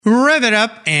Rev it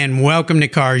up and welcome to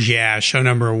Cars Yeah, show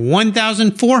number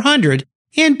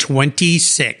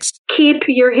 1426. Keep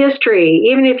your history,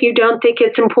 even if you don't think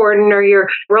it's important or you're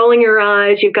rolling your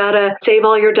eyes, you've got to save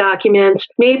all your documents.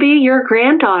 Maybe your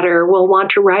granddaughter will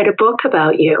want to write a book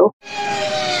about you.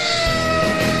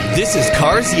 This is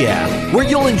Cars Yeah, where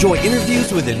you'll enjoy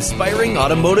interviews with inspiring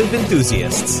automotive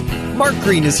enthusiasts. Mark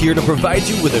Green is here to provide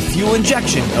you with a fuel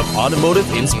injection of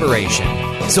automotive inspiration.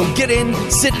 So get in,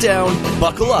 sit down,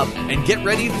 buckle up, and get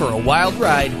ready for a wild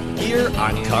ride here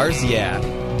on Cars Yeah.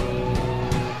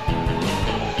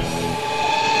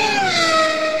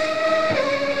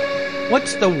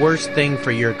 What's the worst thing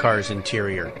for your car's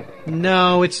interior?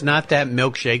 No, it's not that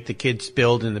milkshake the kid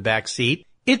spilled in the back seat.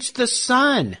 It's the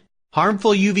sun.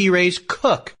 Harmful UV rays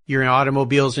cook your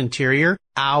automobile's interior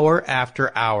hour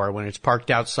after hour when it's parked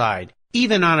outside,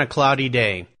 even on a cloudy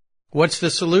day. What's the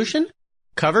solution?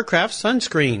 Covercraft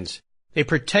sunscreens. They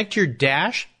protect your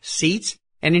dash, seats,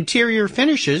 and interior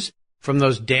finishes from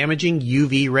those damaging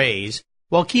UV rays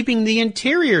while keeping the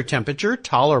interior temperature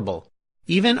tolerable,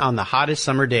 even on the hottest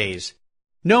summer days.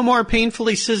 No more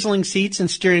painfully sizzling seats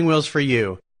and steering wheels for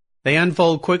you. They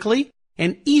unfold quickly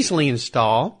and easily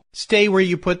install, stay where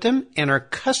you put them, and are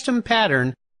custom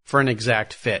patterned for an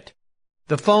exact fit.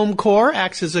 The foam core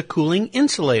acts as a cooling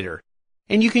insulator,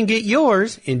 and you can get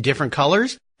yours in different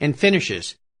colors and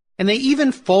finishes. And they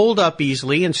even fold up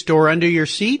easily and store under your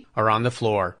seat or on the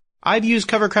floor. I've used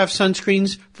Covercraft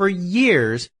sunscreens for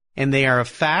years, and they are a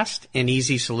fast and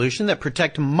easy solution that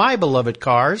protect my beloved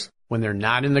cars when they're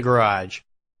not in the garage.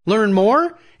 Learn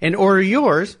more and order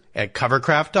yours at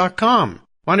Covercraft.com.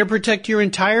 Want to protect your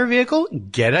entire vehicle?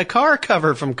 Get a car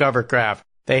cover from Covercraft.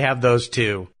 They have those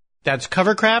too. That's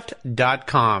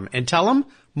Covercraft.com. And tell them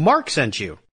Mark sent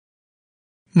you.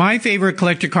 My favorite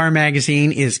collector car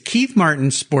magazine is Keith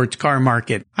Martin's Sports Car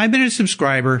Market. I've been a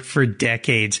subscriber for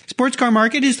decades. Sports Car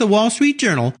Market is the Wall Street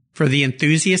Journal for the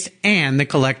enthusiast and the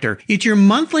collector. It's your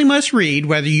monthly must-read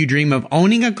whether you dream of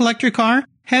owning a collector car,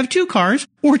 have 2 cars,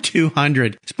 or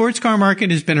 200. Sports Car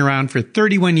Market has been around for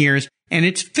 31 years, and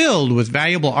it's filled with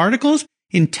valuable articles,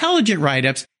 intelligent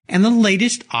write-ups, and the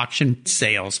latest auction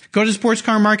sales. Go to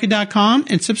sportscarmarket.com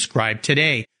and subscribe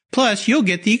today. Plus, you'll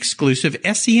get the exclusive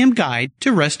SCM guide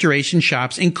to restoration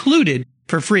shops included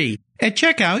for free. At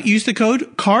checkout, use the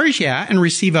code CARSYEAH and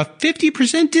receive a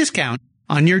 50% discount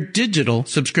on your digital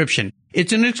subscription.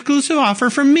 It's an exclusive offer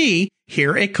from me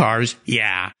here at Cars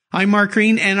Yeah. I'm Mark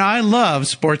Green, and I love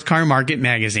Sports Car Market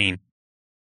magazine.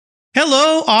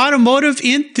 Hello, automotive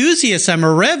enthusiasts. I'm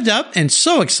revved up and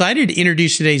so excited to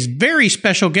introduce today's very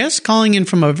special guest calling in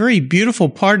from a very beautiful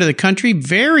part of the country,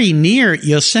 very near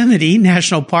Yosemite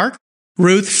National Park,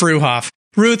 Ruth Fruehauf.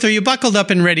 Ruth, are you buckled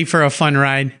up and ready for a fun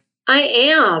ride? I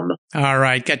am. All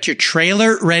right, got your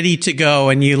trailer ready to go,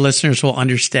 and you listeners will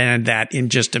understand that in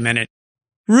just a minute.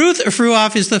 Ruth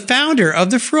Fruehauf is the founder of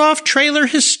the Fruehauf Trailer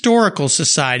Historical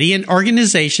Society, an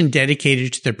organization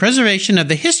dedicated to the preservation of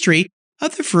the history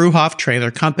of the Fruehauf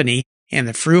Trailer Company and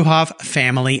the Fruehauf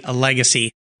family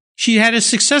legacy. She had a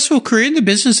successful career in the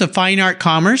business of fine art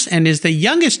commerce and is the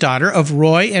youngest daughter of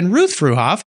Roy and Ruth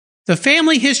Fruehauf. The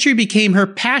family history became her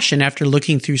passion after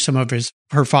looking through some of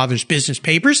her father's business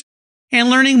papers and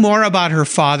learning more about her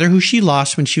father, who she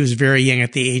lost when she was very young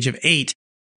at the age of 8,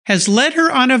 has led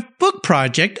her on a book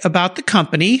project about the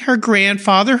company, her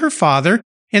grandfather, her father,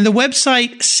 and the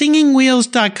website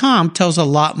singingwheels.com tells a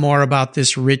lot more about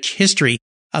this rich history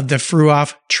of the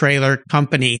Fruehauf Trailer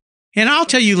Company. And I'll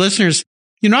tell you listeners,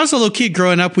 I was a little kid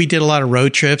growing up, we did a lot of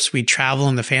road trips. We'd travel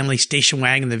in the family station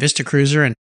wagon, the Vista Cruiser.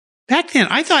 And back then,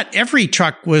 I thought every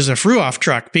truck was a Fruehauf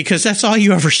truck because that's all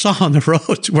you ever saw on the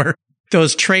roads were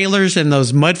those trailers and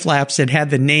those mud flaps that had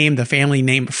the family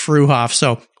name Fruehauf.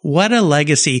 So what a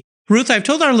legacy. Ruth, I've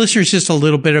told our listeners just a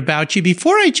little bit about you.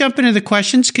 Before I jump into the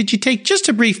questions, could you take just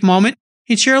a brief moment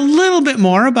and share a little bit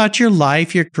more about your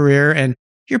life, your career, and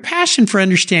your passion for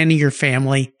understanding your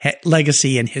family,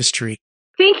 legacy, and history?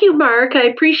 Thank you, Mark. I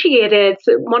appreciate it. It's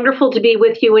wonderful to be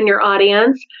with you and your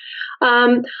audience.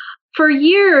 For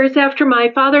years after my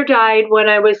father died when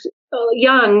I was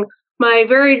young,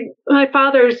 my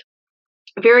father's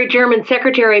very German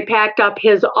secretary packed up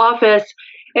his office,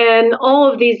 and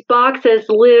all of these boxes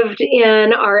lived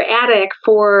in our attic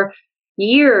for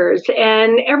years.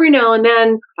 And every now and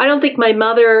then, I don't think my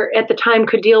mother at the time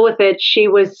could deal with it. She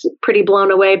was pretty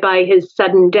blown away by his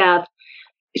sudden death.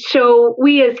 So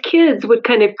we as kids would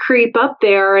kind of creep up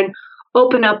there and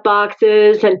open up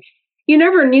boxes, and you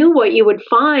never knew what you would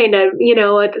find. A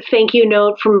thank you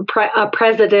note from a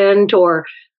president, or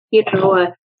a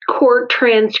court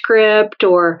transcript,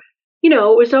 or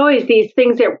it was always these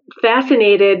things that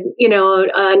fascinated,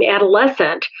 an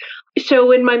adolescent. So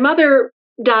when my mother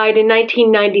died in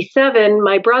 1997,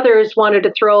 my brothers wanted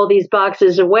to throw all these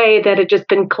boxes away that had just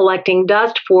been collecting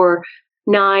dust for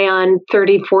nigh on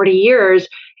 30, 40 years.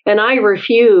 And I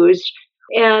refused.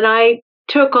 And I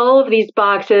took all of these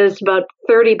boxes, about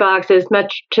 30 boxes,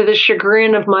 much to the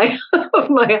chagrin of my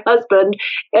husband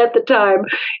at the time.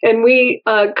 And we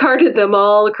carted them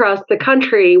all across the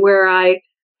country where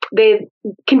they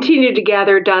continued to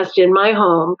gather dust in my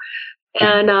home.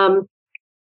 And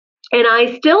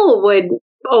I still would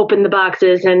open the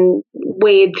boxes and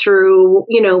wade through,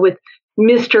 with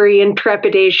mystery and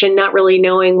trepidation, not really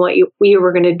knowing what you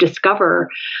were going to discover.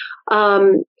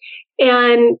 And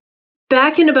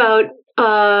back in about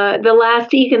the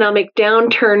last economic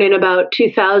downturn in about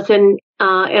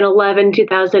 2011,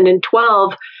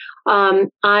 2012,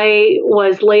 I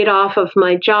was laid off of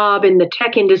my job in the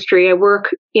tech industry. I work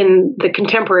in the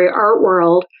contemporary art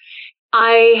world.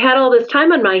 I had all this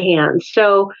time on my hands.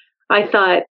 So I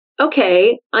thought,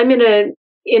 okay, I'm going to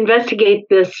investigate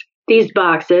these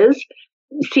boxes,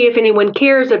 see if anyone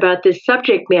cares about this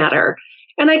subject matter.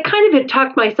 And I kind of had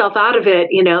talked myself out of it,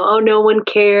 oh, no one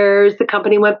cares. The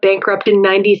company went bankrupt in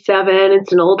 97.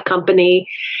 It's an old company.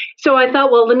 So I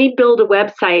thought, well, let me build a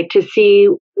website to see,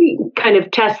 kind of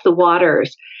test the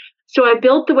waters. So I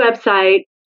built the website,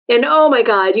 and oh my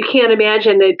God, you can't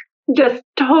imagine, it just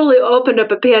totally opened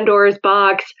up a Pandora's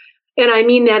box. And I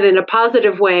mean that in a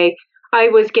positive way. I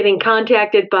was getting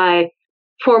contacted by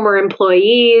former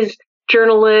employees,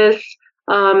 journalists.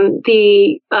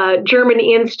 The German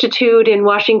Institute in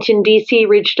Washington, D.C.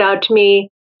 reached out to me,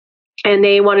 and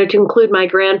they wanted to include my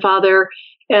grandfather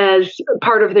as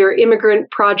part of their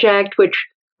immigrant project,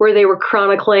 where they were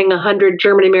chronicling 100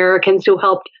 German Americans who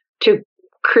helped to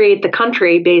create the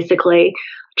country, basically.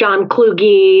 John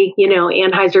Kluge,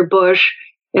 Anheuser-Busch,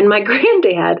 and my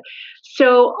granddad.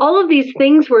 So all of these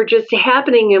things were just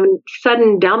happening in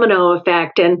sudden domino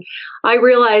effect. And I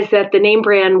realized that the name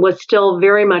brand was still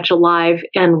very much alive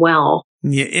and well.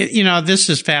 Yeah, this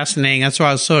is fascinating. That's why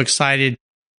I was so excited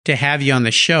to have you on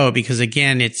the show, because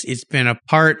again, it's been a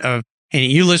part of, and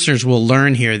you listeners will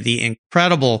learn here, the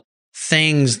incredible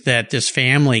things that this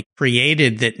family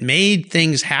created that made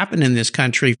things happen in this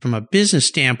country from a business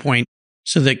standpoint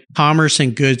so that commerce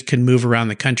and goods can move around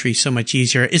the country so much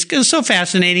easier. It's so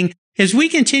fascinating. As we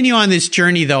continue on this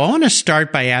journey, though, I want to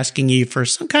start by asking you for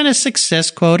some kind of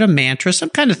success quote, a mantra, some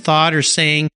kind of thought or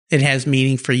saying that has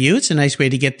meaning for you. It's a nice way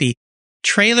to get the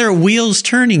trailer wheels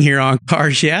turning here on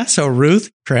Cars Yeah. So,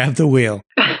 Ruth, grab the wheel.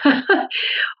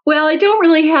 Well, I don't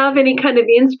really have any kind of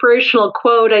inspirational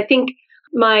quote. I think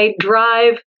my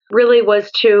drive really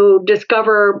was to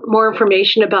discover more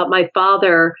information about my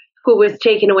father, who was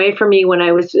taken away from me when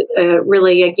I was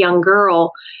really a young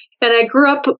girl. And I grew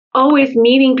up always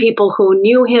meeting people who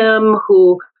knew him,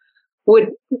 who would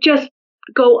just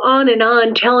go on and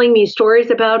on telling me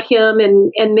stories about him,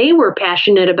 and they were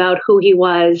passionate about who he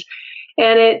was.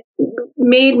 And it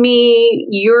made me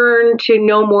yearn to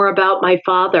know more about my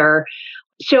father.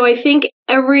 So I think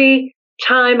every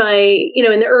time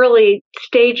in the early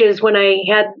stages when I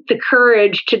had the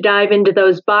courage to dive into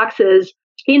those boxes,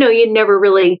 you never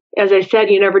really, as I said,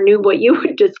 you never knew what you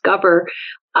would discover.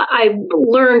 I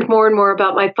learned more and more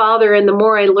about my father, and the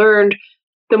more I learned,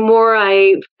 the more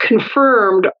I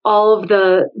confirmed all of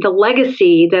the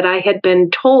legacy that I had been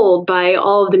told by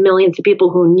all of the millions of people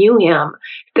who knew him,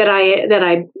 that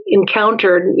I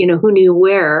encountered, who knew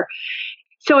where.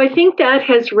 So I think that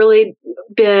has really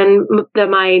been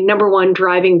my number one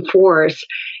driving force.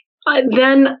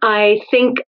 Then I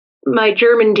think my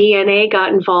German DNA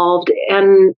got involved,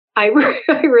 and I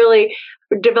really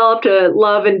developed a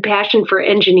love and passion for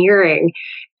engineering.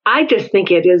 I just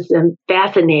think it is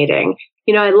fascinating.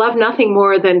 I love nothing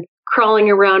more than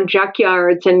crawling around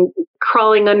junkyards and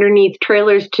crawling underneath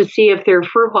trailers to see if they're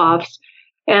Fruhofs,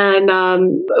 and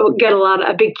get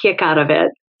a big kick out of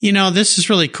it. This is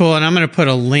really cool, and I'm going to put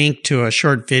a link to a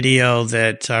short video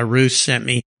that Ruth sent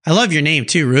me. I love your name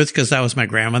too, Ruth, because that was my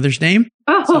grandmother's name.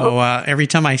 Oh. So every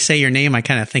time I say your name, I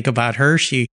kind of think about her.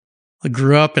 She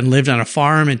grew up and lived on a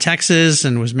farm in Texas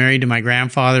and was married to my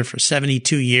grandfather for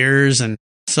 72 years. And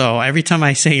so every time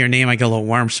I say your name, I get a little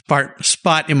warm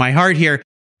spot in my heart here.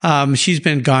 She's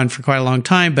been gone for quite a long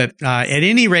time, but at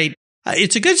any rate,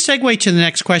 it's a good segue to the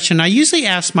next question. I usually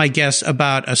ask my guests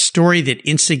about a story that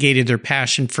instigated their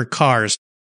passion for cars.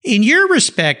 In your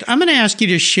respect, I'm going to ask you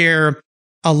to share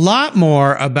a lot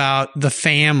more about the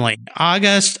family,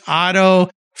 August,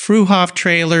 Otto, Fruhoff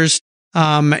Trailers.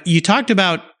 You talked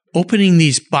about opening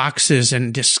these boxes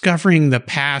and discovering the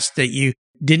past that you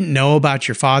didn't know about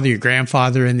your father, your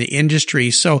grandfather in the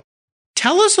industry. So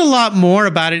tell us a lot more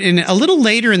about it. And a little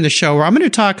later in the show, where I'm going to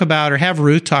talk about, or have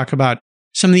Ruth talk about,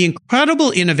 some of the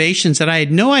incredible innovations that I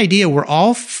had no idea were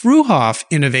all Fruehauf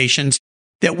innovations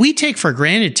that we take for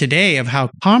granted today of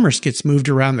how commerce gets moved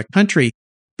around the country.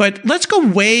 But let's go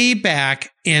way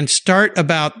back and start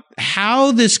about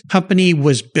how this company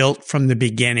was built from the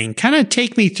beginning. Kind of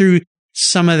take me through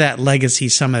some of that legacy,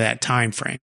 some of that time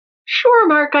frame. Sure,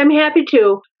 Mark, I'm happy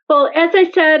to. Well, as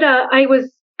I said, I was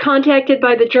contacted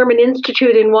by the German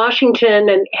Institute in Washington,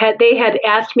 and they had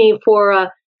asked me for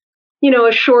a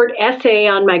short essay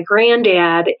on my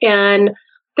granddad. And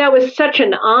that was such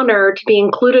an honor to be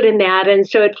included in that. And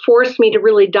so it forced me to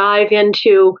really dive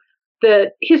into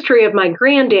the history of my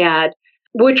granddad,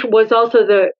 which was also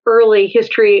the early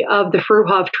history of the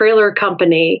Fruehauf Trailer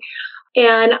Company.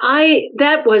 And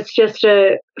that was just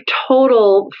a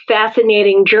total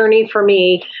fascinating journey for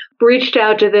me. Reached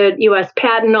out to the U.S.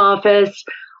 Patent Office,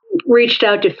 reached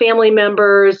out to family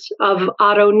members of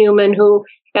Otto Neumann, who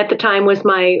at the time was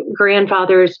my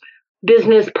grandfather's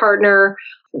business partner.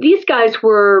 These guys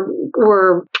were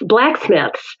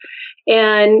blacksmiths.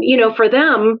 And, for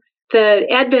them, the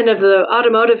advent of the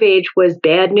automotive age was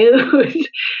bad news.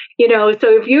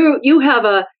 So if you have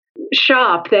a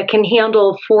shop that can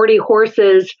handle 40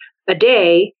 horses a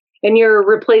day and you're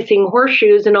replacing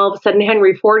horseshoes, and all of a sudden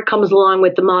Henry Ford comes along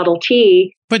with the Model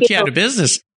T. Put you out of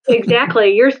business.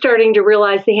 Exactly. You're starting to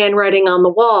realize the handwriting on the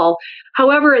wall.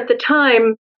 However, at the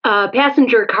time,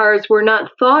 passenger cars were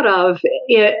not thought of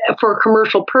for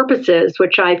commercial purposes,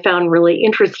 which I found really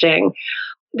interesting.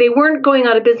 They weren't going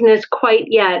out of business quite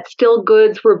yet. Still,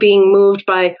 goods were being moved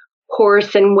by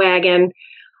horse and wagon.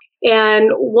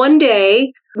 And one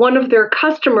day, one of their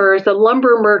customers, a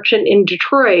lumber merchant in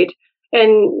Detroit,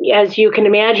 and as you can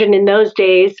imagine in those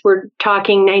days, we're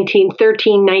talking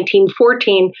 1913,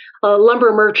 1914,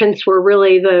 lumber merchants were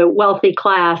really the wealthy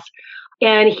class.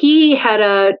 And he had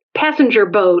a passenger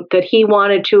boat that he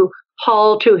wanted to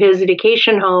haul to his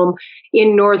vacation home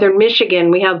in northern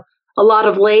Michigan. We have a lot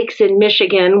of lakes in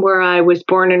Michigan, where I was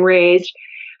born and raised.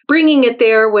 Bringing it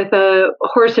there with a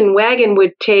horse and wagon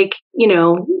would take,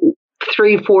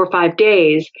 3, 4, 5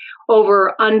 days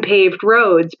over unpaved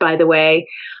roads, by the way.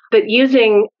 But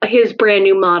using his brand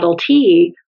new Model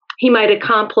T, he might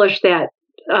accomplish that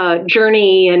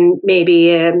journey in maybe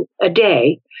a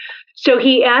day. So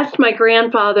he asked my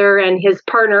grandfather and his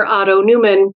partner, Otto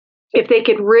Neumann, if they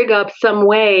could rig up some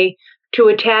way to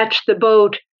attach the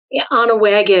boat on a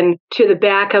wagon to the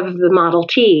back of the Model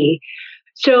T.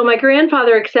 So my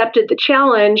grandfather accepted the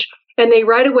challenge, and they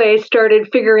right away started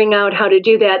figuring out how to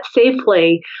do that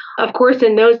safely. Of course,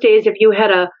 in those days, if you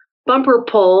had a bumper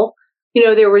pull,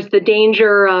 there was the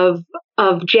danger of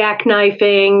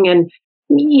jackknifing, and,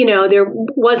 there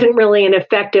wasn't really an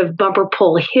effective bumper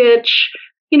pull hitch.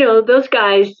 Those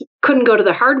guys couldn't go to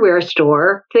the hardware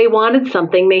store. If they wanted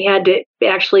something, they had to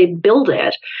actually build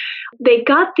it. They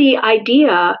got the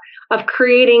idea of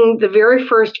creating the very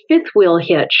first fifth wheel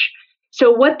hitch. So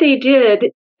what they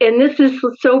did, and this is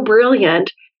so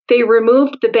brilliant, they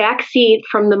removed the back seat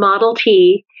from the Model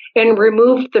T and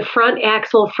removed the front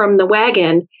axle from the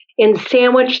wagon and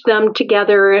sandwiched them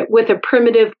together with a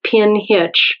primitive pin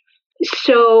hitch.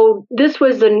 So this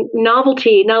was a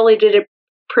novelty. Not only did it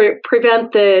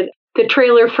prevent the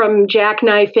trailer from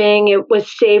jackknifing, it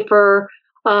was safer,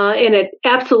 and it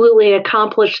absolutely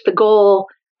accomplished the goal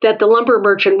that the lumber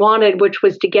merchant wanted, which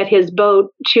was to get his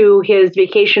boat to his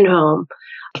vacation home.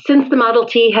 Since the Model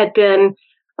T had been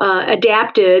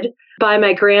adapted by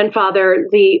my grandfather,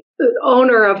 the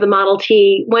owner of the Model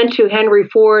T went to Henry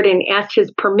Ford and asked his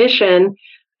permission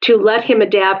to let him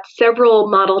adapt several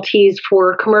Model Ts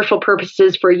for commercial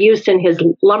purposes for use in his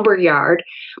lumber yard.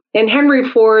 And Henry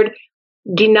Ford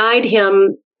denied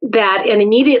him that and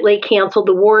immediately canceled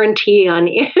the warranty on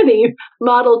any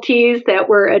Model Ts that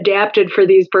were adapted for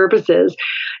these purposes.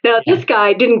 Now, this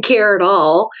guy didn't care at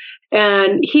all,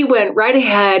 and he went right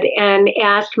ahead and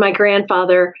asked my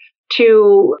grandfather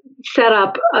to set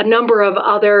up a number of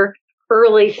other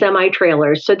early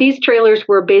semi-trailers. So these trailers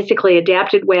were basically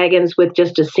adapted wagons with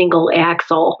just a single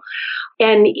axle.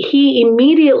 And he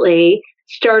immediately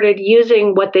started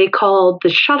using what they called the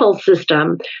shuttle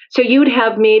system. So you'd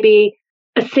have maybe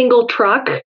a single truck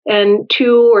and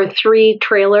 2 or 3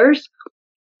 trailers,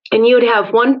 and you'd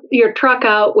have your truck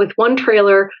out with one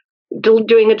trailer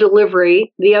doing a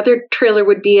delivery. The other trailer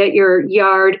would be at your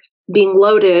yard being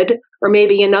loaded, or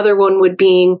maybe another one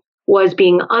was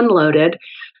being unloaded.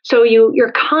 So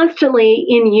you're constantly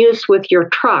in use with your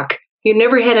truck. You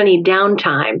never had any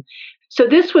downtime. So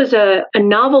this was a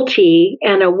novelty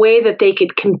and a way that they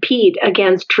could compete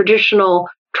against traditional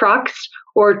trucks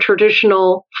or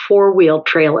traditional four-wheel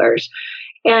trailers.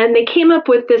 And they came up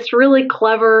with this really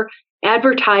clever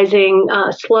advertising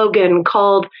slogan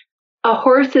called, "A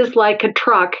horse is like a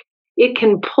truck. It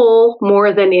can pull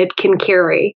more than it can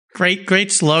carry."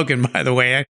 Great slogan, by the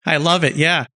way. I love it.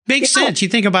 Yeah. Makes sense. You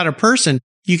think about a person,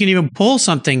 you can even pull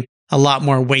something a lot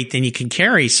more weight than you can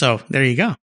carry. So there you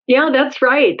go. Yeah, that's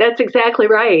right. That's exactly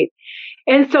right.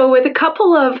 And so with a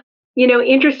couple of,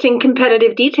 interesting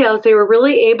competitive details, they were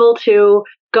really able to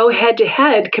go head to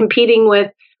head competing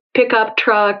with pickup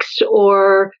trucks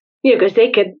or, because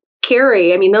they could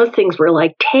carry, those things were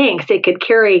like tanks. They could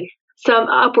carry some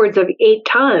upwards of 8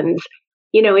 tons.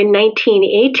 In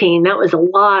 1918, that was a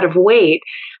lot of weight.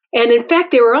 And in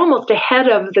fact, they were almost ahead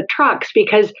of the trucks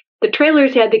because the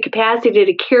trailers had the capacity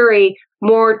to carry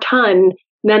more ton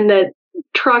than the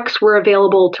trucks were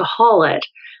available to haul it.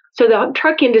 So the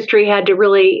truck industry had to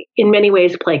really, in many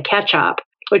ways, play catch up,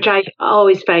 which I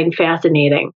always find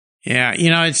fascinating. Yeah.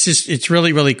 It's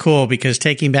really, really cool because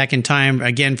taking back in time,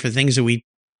 again, for things that we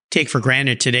take for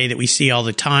granted today that we see all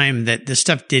the time, that this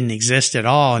stuff didn't exist at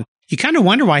all. And you kind of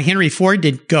wonder why Henry Ford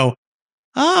did go,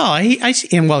 I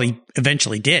see. And well, he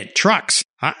eventually did. Trucks.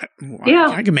 I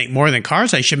can make more than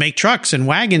cars. I should make trucks and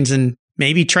wagons and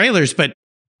maybe trailers. But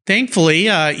thankfully,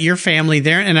 your family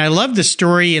there. And I love the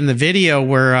story in the video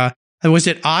where, was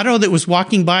it Otto that was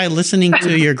walking by listening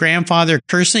to your grandfather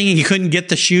cursing and he couldn't get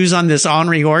the shoes on this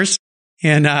ornery horse?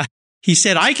 And, he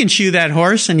said, "I can shoe that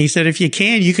horse." And he said, "If you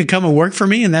can, you could come and work for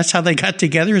me." And that's how they got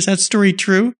together. Is that story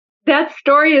true? That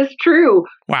story is true.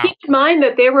 Wow. Keep in mind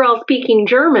that they were all speaking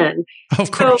German.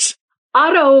 Of course. So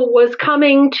Otto was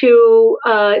coming to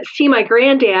see my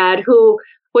granddad, who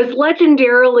was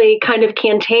legendarily kind of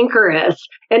cantankerous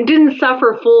and didn't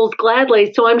suffer fools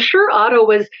gladly. So I'm sure Otto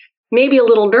was maybe a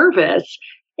little nervous.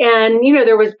 And,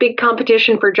 there was big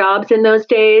competition for jobs in those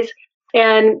days.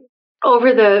 And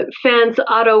over the fence,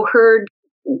 Otto heard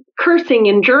cursing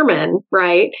in German,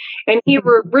 right? And he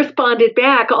responded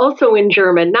back also in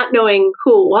German, not knowing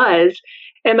who it was.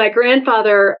 And my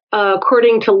grandfather,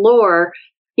 according to lore,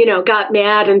 got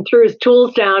mad and threw his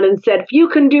tools down and said, "If you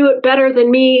can do it better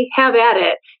than me, have at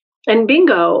it." And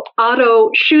bingo, Otto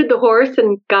shoed the horse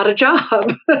and got a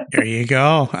job. There you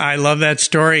go. I love that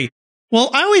story.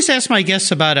 Well, I always ask my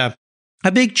guests about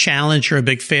a big challenge or a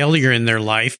big failure in their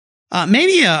life.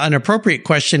 Maybe an appropriate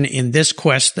question in this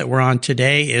quest that we're on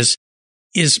today is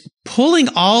pulling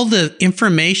all the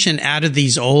information out of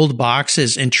these old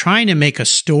boxes and trying to make a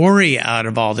story out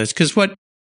of all this. Because what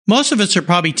most of us are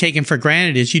probably taking for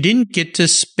granted is you didn't get to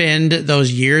spend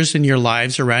those years in your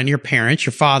lives around your parents,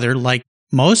 your father, like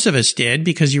most of us did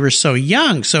because you were so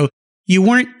young. So you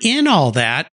weren't in all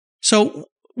that. So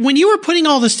when you were putting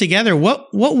all this together, what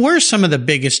were some of the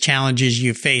biggest challenges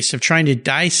you faced of trying to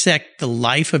dissect the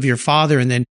life of your father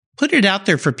and then put it out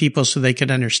there for people so they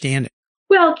could understand it?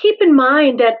 Well, keep in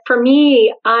mind that for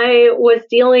me,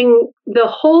 the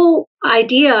whole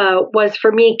idea was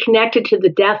for me connected to the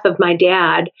death of my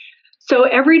dad. So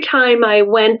every time I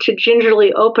went to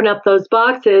gingerly open up those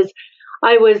boxes,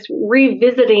 I was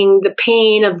revisiting the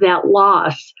pain of that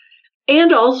loss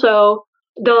and also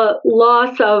the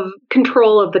loss of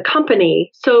control of the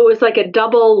company. So it was like a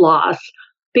double loss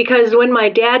because when my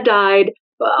dad died,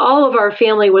 all of our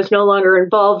family was no longer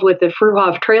involved with the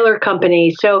Fruhoff Trailer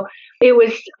Company. So it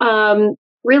was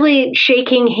really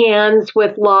shaking hands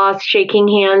with loss, shaking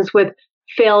hands with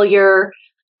failure,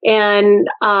 and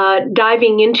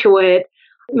diving into it.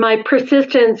 My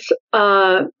persistence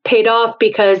paid off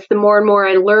because the more and more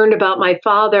I learned about my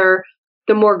father,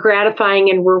 the more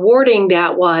gratifying and rewarding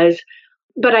that was.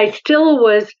 But I still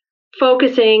was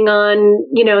focusing on,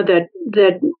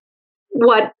 the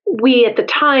what we at the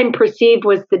time perceived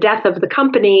was the death of the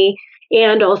company,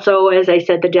 and also, as I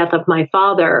said, the death of my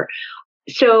father.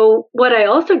 So what I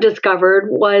also discovered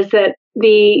was that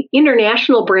the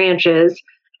international branches,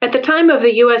 at the time of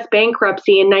the U.S.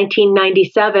 bankruptcy in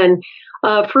 1997,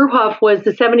 Fruhoff was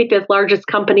the 75th largest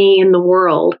company in the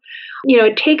world.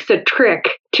 It takes a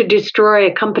trick to destroy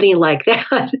a company like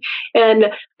that. And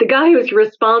the guy who was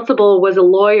responsible was a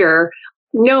lawyer.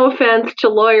 No offense to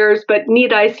lawyers, but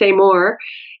need I say more?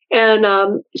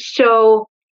 And so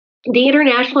the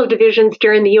international divisions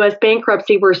during the U.S.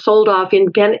 bankruptcy were sold off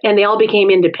and they all became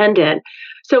independent.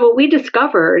 So what we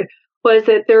discovered was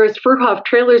that there was Fruhoff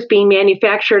trailers being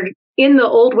manufactured in the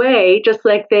old way, just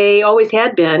like they always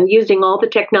had been, using all the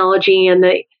technology and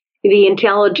the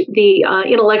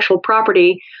intellectual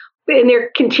property. And they're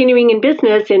continuing in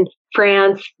business in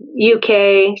France,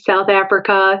 UK, South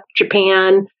Africa,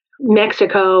 Japan,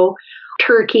 Mexico,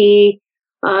 Turkey.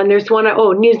 And there's one,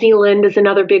 New Zealand is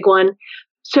another big one.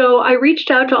 So I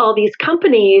reached out to all these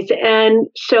companies, and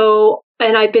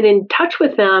I've been in touch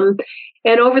with them.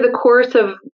 And over the course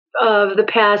of the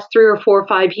past 3 or 4 or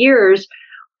 5 years,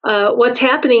 what's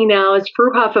happening now is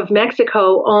Fruhoff of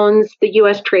Mexico owns the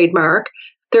U.S. trademark.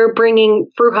 They're bringing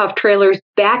Fruhoff trailers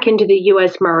back into the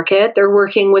U.S. market. They're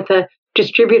working with a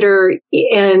distributor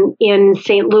in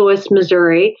St. Louis,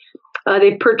 Missouri.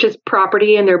 They've purchased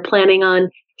property, and they're planning on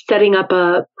setting up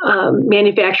a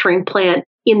manufacturing plant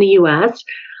in the U.S.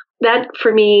 That,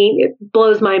 for me, it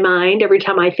blows my mind every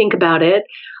time I think about it.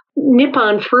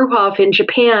 Nippon Fruhoff in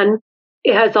Japan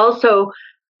has also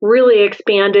really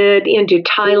expanded into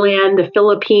Thailand, the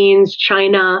Philippines,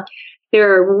 China.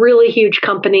 They're a really huge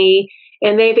company,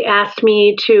 and they've asked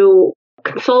me to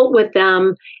consult with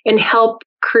them and help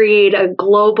create a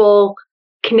global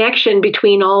connection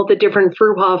between all the different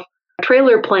Fruhoff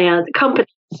trailer plant companies,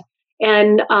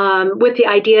 and with the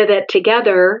idea that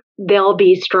together they'll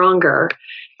be stronger.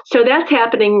 So that's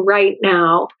happening right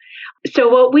now. So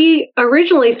what we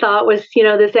originally thought was,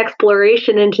 this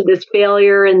exploration into this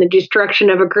failure and the destruction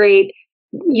of a great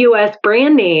U.S.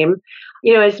 brand name,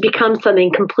 has become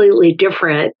something completely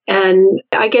different. And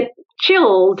I get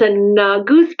chills and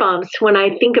goosebumps when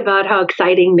I think about how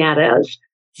exciting that is.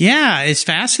 Yeah, it's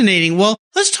fascinating. Well,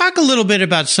 let's talk a little bit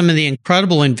about some of the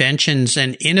incredible inventions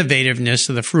and innovativeness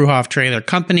of the Fruhoff Trailer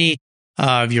Company,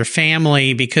 of your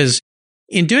family, because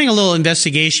in doing a little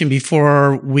investigation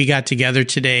before we got together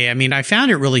today, I found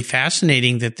it really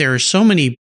fascinating that there are so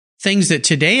many things that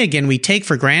today, again, we take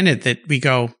for granted that we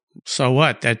go, so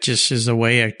what? That just is the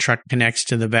way a truck connects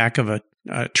to the back of a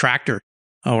tractor,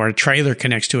 or a trailer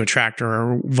connects to a tractor,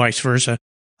 or vice versa.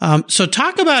 So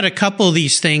talk about a couple of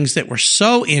these things that were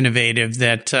so innovative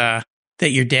that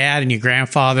your dad and your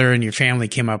grandfather and your family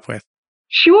came up with.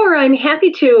 Sure, I'm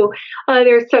happy to.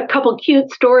 There's a couple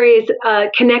cute stories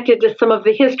connected to some of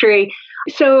the history.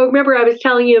 So remember, I was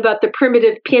telling you about the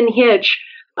primitive pin hitch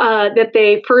that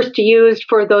they first used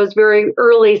for those very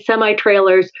early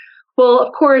semi-trailers. Well,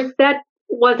 of course, that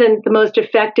wasn't the most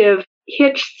effective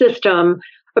hitch system,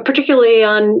 but particularly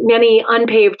on many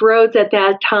unpaved roads at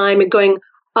that time and going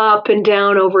up and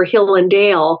down over hill and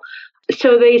dale.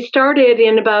 So they started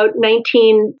in about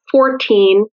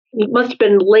 1914. It must have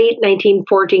been late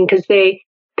 1914 because they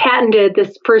patented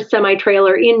this first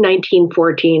semi-trailer in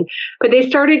 1914. But they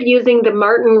started using the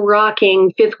Martin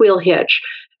rocking fifth wheel hitch.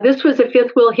 This was a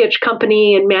fifth wheel hitch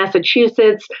company in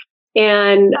Massachusetts,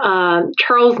 and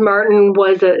Charles Martin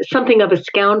was something of a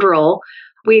scoundrel.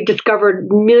 We discovered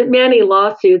many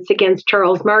lawsuits against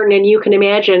Charles Martin, and you can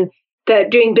imagine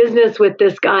that doing business with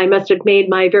this guy must have made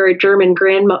my very German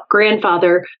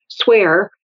grandfather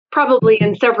swear, probably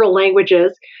in several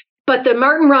languages. But the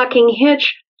Martin rocking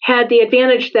hitch had the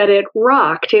advantage that it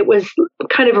rocked. It was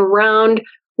kind of a round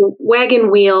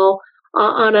wagon wheel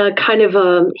on a kind of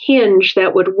a hinge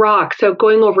that would rock. So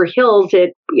going over hills,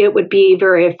 it would be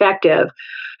very effective.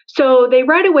 So they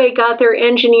right away got their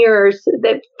engineers.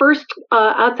 The first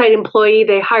outside employee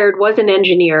they hired was an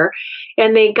engineer,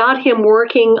 and they got him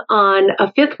working on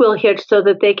a fifth wheel hitch so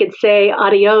that they could say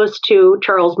adios to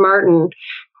Charles Martin.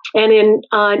 And in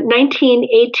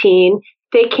 1918,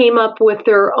 they came up with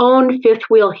their own fifth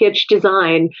wheel hitch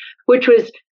design, which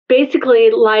was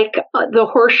basically like the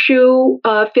horseshoe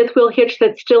fifth wheel hitch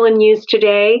that's still in use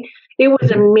today. It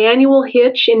was a manual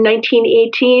hitch in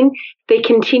 1918. They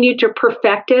continued to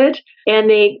perfect it, and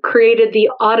they created the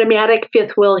automatic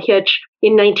fifth wheel hitch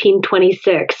in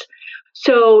 1926.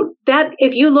 So that,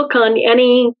 if you look on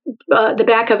the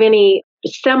back of any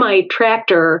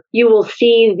semi-tractor, you will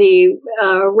see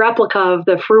the replica of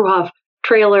the Fruhoff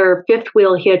trailer fifth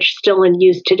wheel hitch still in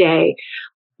use today.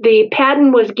 The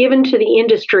patent was given to the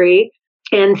industry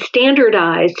and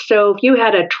standardized. So if you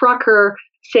had a trucker,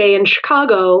 say in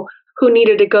Chicago, who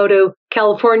needed to go to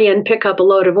California and pick up a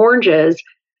load of oranges,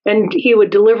 and he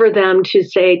would deliver them to,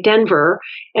 say, Denver,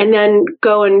 and then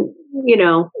go and,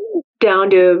 down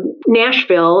to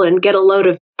Nashville and get a load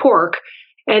of pork,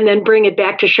 and then bring it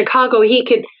back to Chicago. He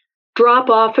could drop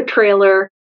off a trailer,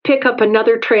 pick up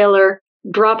another trailer,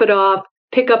 drop it off,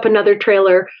 pick up another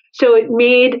trailer. So it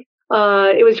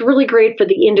was really great for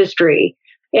the industry.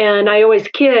 And I always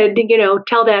kid,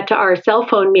 tell that to our cell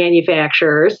phone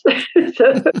manufacturers.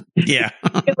 So yeah.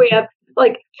 We have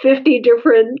like 50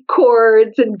 different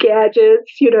cords and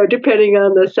gadgets, depending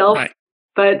on the cell phone. Right.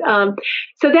 But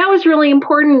so that was really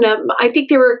important. I think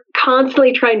they were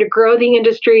constantly trying to grow the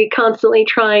industry, constantly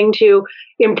trying to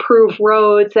improve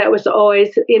roads. That was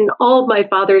always in all of my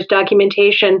father's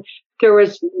documentation. There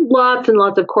was lots and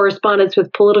lots of correspondence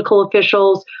with political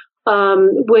officials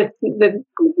with the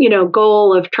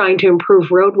goal of trying to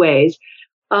improve roadways.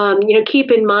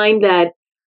 Keep in mind that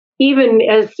even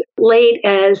as late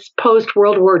as post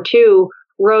World War II,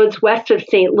 roads west of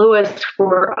St. Louis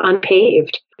were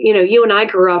unpaved. You and I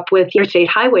grew up with the interstate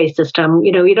highway system.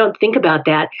 You don't think about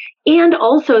that. And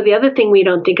also the other thing we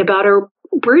don't think about are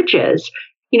bridges.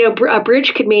 A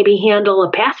bridge could maybe handle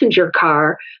a passenger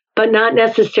car, but not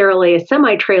necessarily a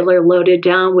semi-trailer loaded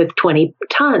down with 20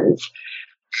 tons.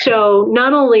 So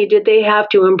not only did they have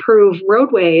to improve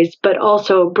roadways, but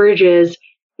also bridges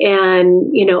and,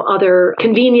 other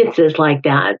conveniences like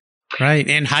that. Right.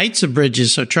 And heights of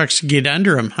bridges so trucks get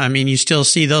under them. I mean, you still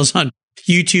see those on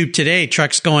YouTube today,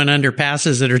 trucks going under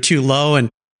passes that are too low and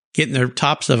getting the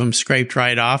tops of them scraped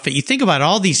right off. But you think about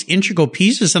all these integral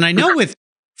pieces. And I know with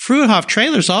Fruehauf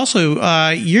trailers also,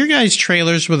 your guys'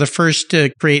 trailers were the first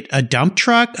to create a dump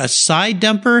truck, a side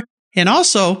dumper, and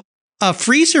also a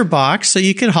freezer box so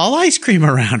you could haul ice cream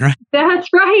around, right? That's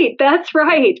right. That's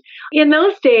right. In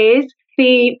those days,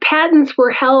 the patents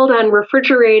were held on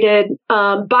refrigerated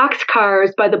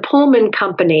boxcars by the Pullman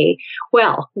Company.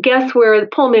 Well, guess where the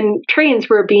Pullman trains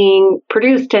were being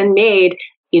produced and made?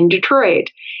 In Detroit.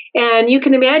 And you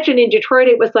can imagine in Detroit,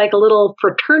 it was like a little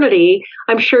fraternity.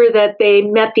 I'm sure that they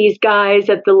met these guys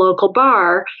at the local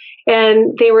bar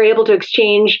and they were able to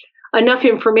exchange enough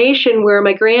information where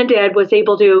my granddad was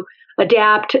able to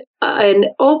adapt an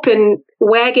open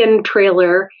wagon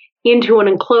trailer into an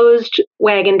enclosed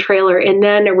wagon trailer and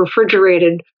then a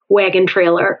refrigerated wagon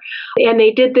trailer. And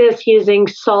they did this using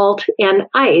salt and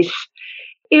ice.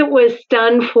 It was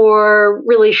done for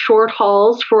really short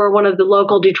hauls for one of the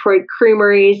local Detroit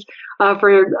creameries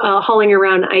for hauling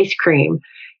around ice cream.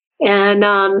 And,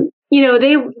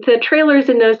 the trailers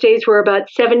in those days were about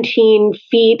 17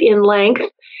 feet in length.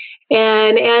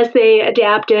 And as they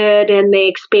adapted and they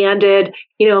expanded,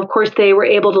 of course, they were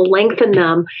able to lengthen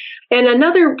them. And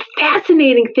another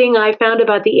fascinating thing I found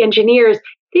about the engineers,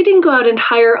 they didn't go out and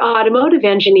hire automotive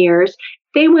engineers.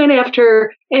 They went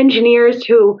after engineers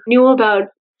who knew about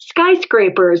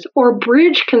skyscrapers or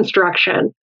bridge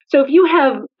construction. So if you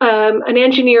have an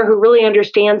engineer who really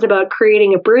understands about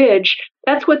creating a bridge,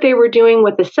 that's what they were doing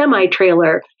with the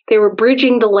semi-trailer. They were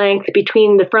bridging the length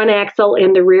between the front axle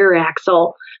and the rear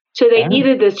axle. So they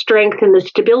needed the strength and the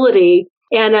stability.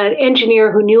 And an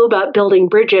engineer who knew about building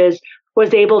bridges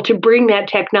was able to bring that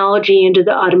technology into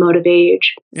the automotive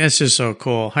age. This is so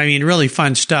cool. I mean, really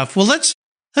fun stuff. Well, let's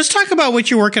talk about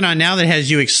what you're working on now that has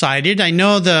you excited. I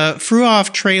know the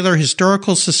Fruehauf Trailer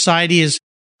Historical Society is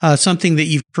something that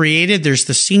you've created. There's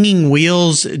the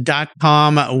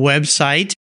singingwheels.com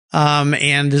website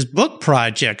and this book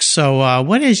project. So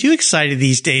what has you excited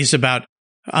these days about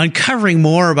uncovering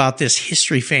more about this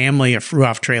history family of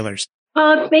Fruehauf trailers?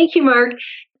 Thank you, Mark.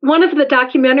 One of the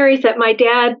documentaries that my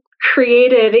dad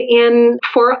created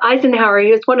for Eisenhower,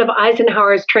 he was one of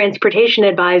Eisenhower's transportation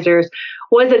advisors,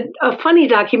 was a funny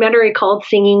documentary called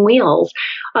Singing Wheels.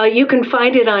 You can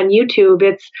find it on YouTube.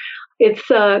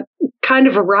 It's kind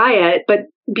of a riot, but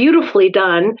beautifully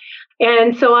done.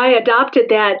 And so I adopted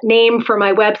that name for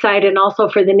my website and also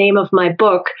for the name of my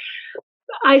book.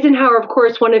 Eisenhower, of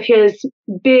course, one of his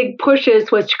big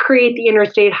pushes was to create the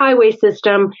interstate highway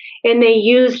system, and they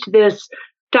used this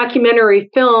documentary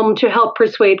film to help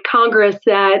persuade Congress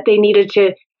that they needed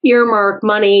to earmark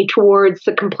money towards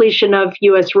the completion of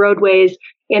U.S. roadways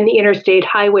and the interstate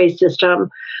highway system.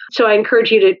 So I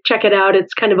encourage you to check it out.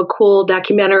 It's kind of a cool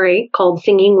documentary called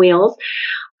Singing Wheels.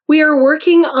 We are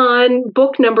working on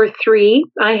book number 3.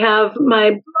 I have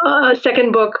my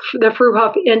second book, The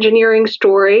Fruehauf Engineering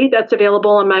Story, that's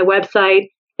available on my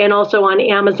website and also on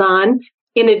Amazon.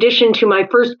 In addition to my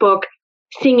first book,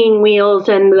 Singing Wheels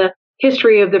and the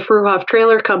History of the Fruehauf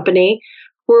Trailer Company,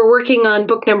 we're working on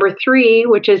book number 3,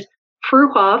 which is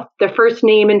Fruehauf, the First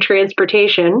Name in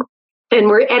Transportation, and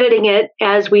we're editing it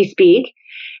as we speak.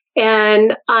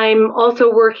 And I'm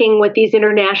also working with these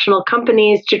international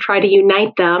companies to try to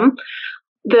unite them.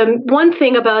 The one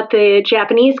thing about the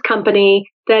Japanese company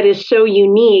that is so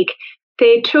unique,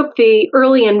 they took the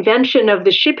early invention of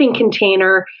the shipping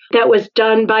container that was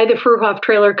done by the Fruehauf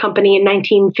Trailer Company in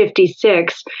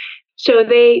 1956. So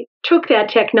they took that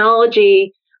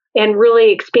technology and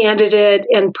really expanded it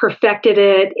and perfected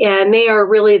it. And they are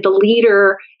really the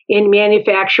leader in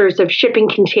manufacturers of shipping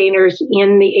containers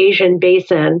in the Asian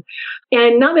basin.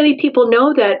 And not many people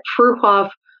know that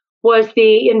Fruehauf was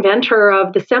the inventor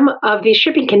of the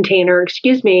shipping container.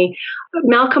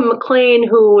 Malcolm McLean,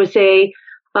 who was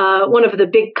one of the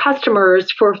big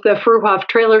customers for the Fruehauf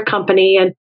Trailer Company,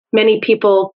 and many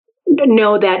people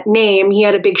know that name. He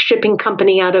had a big shipping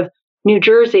company out of New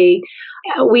Jersey.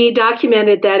 We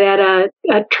documented that at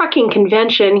a trucking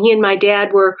convention. He and my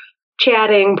dad were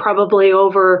chatting probably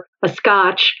over a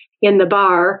scotch in the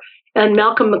bar, and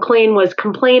Malcolm McLean was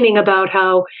complaining about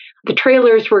how the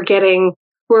trailers were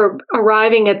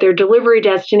arriving at their delivery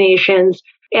destinations,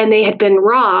 and they had been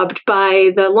robbed by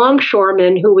the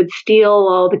longshoremen who would steal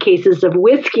all the cases of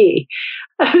whiskey.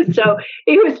 So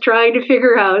he was trying to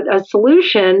figure out a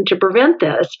solution to prevent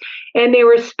this. And they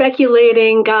were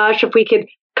speculating, gosh, if we could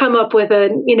come up with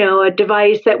a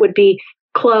device that would be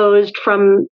closed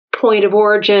from point of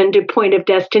origin to point of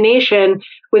destination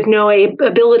with no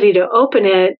ability to open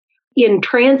it in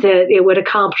transit, it would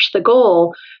accomplish the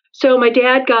goal. So my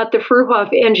dad got the Fruhoff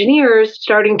engineers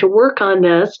starting to work on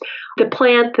this. The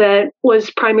plant that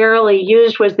was primarily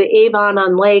used was the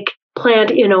Avon-on-Lake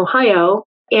plant in Ohio,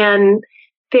 and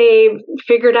they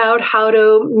figured out how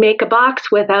to make a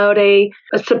box without a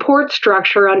support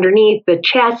structure underneath the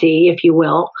chassis, if you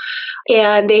will.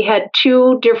 And they had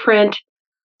two different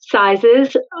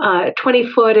sizes,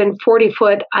 20-foot and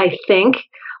 40-foot, I think.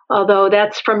 Although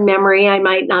that's from memory, I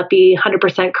might not be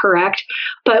 100% correct.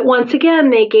 But once again,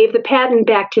 they gave the patent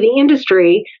back to the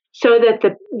industry so that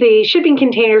the shipping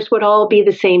containers would all be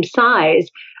the same size.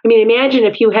 I mean, imagine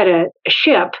if you had a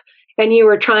ship and you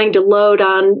were trying to load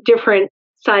on different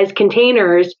size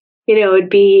containers, it'd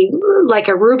be like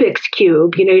a Rubik's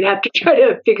Cube. You'd have to try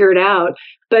to figure it out.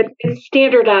 But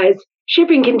standardized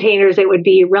shipping containers, it would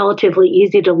be relatively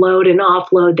easy to load and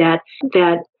offload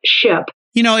that ship.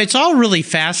 It's all really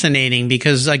fascinating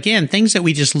because, again, things that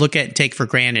we just look at and take for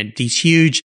granted, these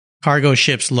huge cargo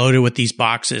ships loaded with these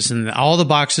boxes, and all the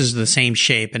boxes are the same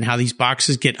shape, and how these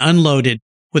boxes get unloaded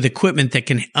with equipment that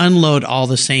can unload all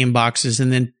the same boxes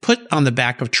and then put on the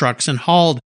back of trucks and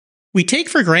hauled. We take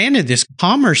for granted this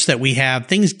commerce that we have.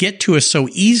 Things get to us so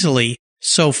easily,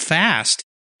 so fast.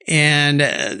 And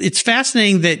it's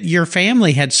fascinating that your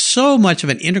family had so much of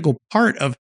an integral part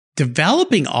of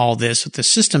developing all this with the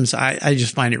systems. I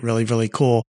just find it really, really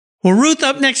cool. Well, Ruth,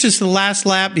 up next is the last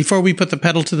lap. Before we put the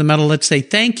pedal to the metal, let's say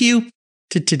thank you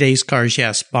to today's Cars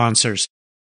Yeah sponsors.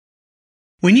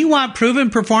 When you want proven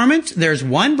performance, there's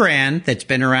one brand that's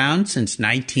been around since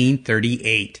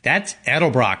 1938. That's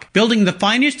Edelbrock, building the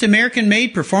finest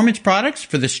American-made performance products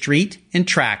for the street and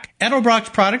track. Edelbrock's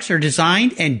products are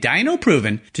designed and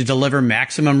dyno-proven to deliver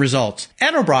maximum results.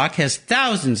 Edelbrock has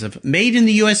thousands of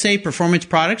made-in-the-USA performance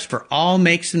products for all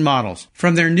makes and models.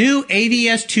 From their new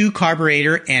AVS2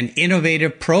 carburetor and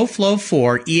innovative ProFlow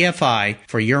 4 EFI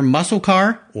for your muscle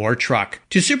car or truck,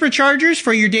 to superchargers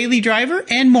for your daily driver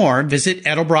and more, visit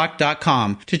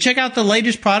Edelbrock.com to check out the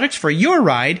latest products for your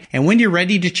ride. And when you're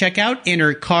ready to check out,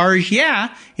 enter Cars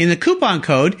Yeah in the coupon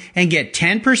code and get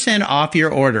 10% off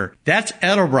your order. That's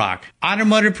Edelbrock,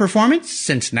 automotive performance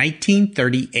since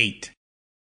 1938.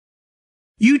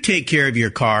 You take care of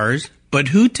your cars, but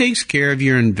who takes care of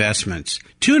your investments?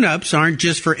 Tune-ups aren't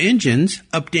just for engines.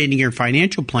 Updating your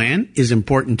financial plan is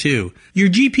important too. Your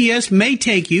GPS may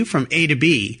take you from A to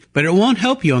B, but it won't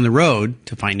help you on the road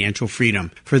to financial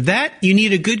freedom. For that, you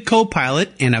need a good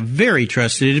co-pilot and a very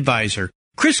trusted advisor.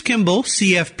 Chris Kimball,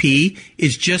 CFP,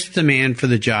 is just the man for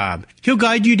the job. He'll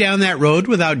guide you down that road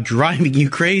without driving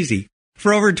you crazy.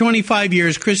 For over 25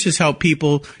 years, Chris has helped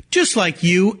people just like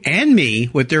you and me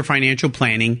with their financial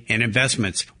planning and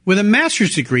investments. With a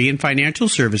master's degree in financial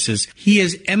services, he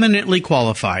is eminently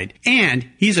qualified, and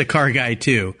he's a car guy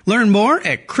too. Learn more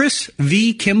at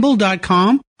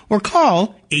chrisvkimball.com or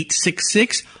call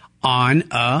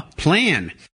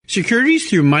 866-ON-A-PLAN. Securities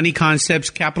through Money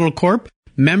Concepts Capital Corp.,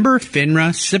 member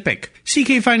FINRA SIPC.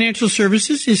 CK Financial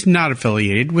Services is not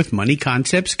affiliated with Money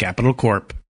Concepts Capital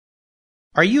Corp.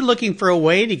 Are you looking for a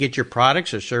way to get your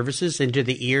products or services into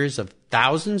the ears of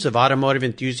thousands of automotive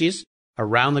enthusiasts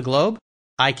around the globe?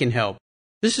 I can help.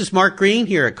 This is Mark Green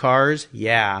here at Cars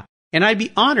Yeah, and I'd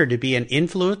be honored to be an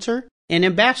influencer and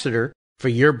ambassador for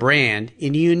your brand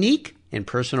in a unique and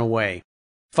personal way.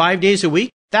 5 days a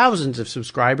week, thousands of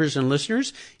subscribers and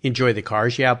listeners enjoy the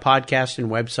Cars Yeah podcast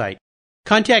and website.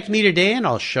 Contact me today and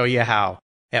I'll show you how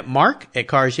at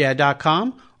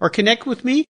mark@carsyeah.com or connect with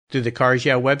me through the Cars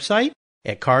Yeah website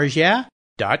at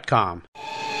carsyeah.com.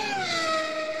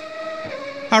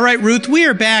 All right, Ruth, we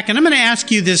are back, and I'm going to ask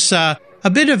you this, a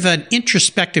bit of an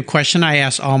introspective question I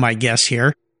ask all my guests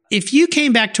here. If you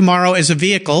came back tomorrow as a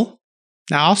vehicle,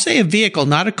 now I'll say a vehicle,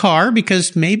 not a car,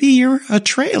 because maybe you're a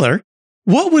trailer,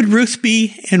 what would Ruth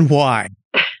be and why?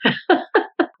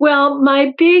 Well,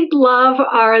 my big love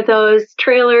are those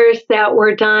trailers that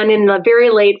were done in the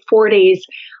very late 40s,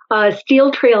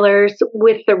 steel trailers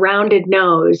with the rounded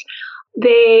nose.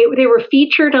 They were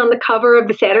featured on the cover of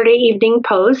the Saturday Evening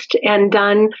Post and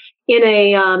done in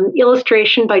a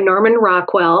illustration by Norman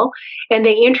Rockwell, and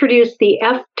they introduced the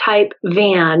F-type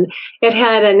van. It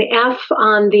had an F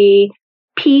on the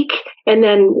peak and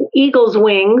then eagle's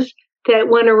wings that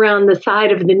went around the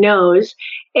side of the nose.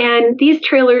 And these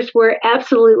trailers were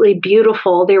absolutely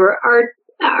beautiful. They were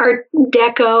art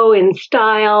deco in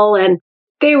style, and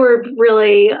they were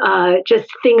really just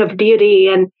a thing of beauty.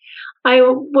 And I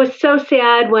was so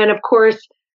sad when, of course,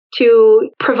 to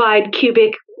provide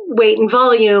cubic weight and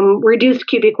volume, reduced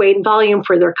cubic weight and volume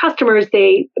for their customers,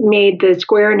 they made the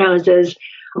square noses,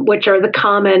 which are the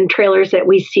common trailers that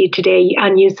we see today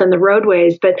on use on the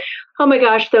roadways. But oh my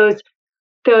gosh, those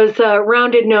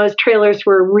rounded nose trailers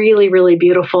were really, really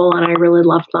beautiful, and I really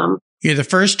loved them. You're the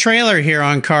first trailer here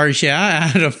on Cars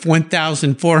Yeah out of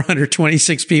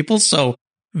 1,426 people. So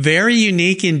very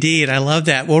unique indeed. I love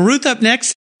that. Well, Ruth, up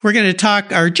next, we're going to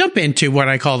talk or jump into what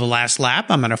I call the last lap.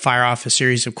 I'm going to fire off a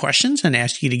series of questions and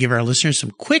ask you to give our listeners some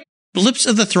quick blips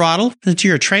of the throttle. Since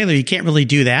you're a trailer, you can't really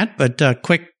do that, but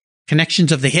quick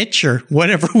connections of the hitch or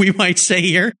whatever we might say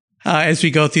here as we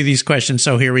go through these questions.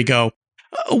 So here we go.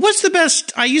 What's the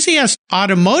best, I usually ask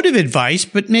automotive advice,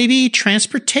 but maybe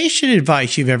transportation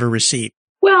advice you've ever received?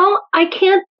 Well, I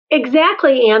can't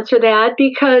exactly answer that,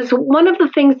 because one of the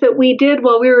things that we did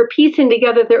while we were piecing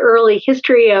together the early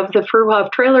history of the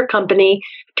Fruehauf Trailer Company,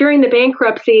 during the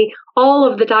bankruptcy, all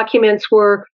of the documents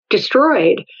were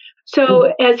destroyed.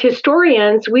 So as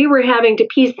historians, we were having to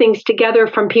piece things together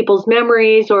from people's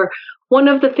memories, or one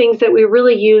of the things that we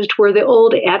really used were the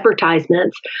old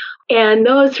advertisements. And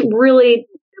those really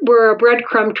were a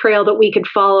breadcrumb trail that we could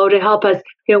follow to help us,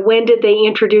 when did they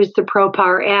introduce the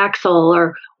Pro-Power axle,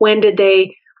 or when did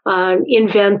they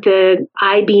invent the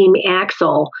I-beam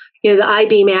axle? The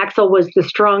I-beam axle was the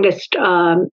strongest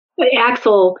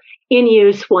axle in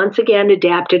use, once again,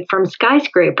 adapted from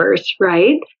skyscrapers,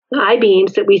 right? The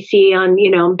I-beams that we see on,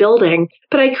 building.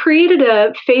 But I created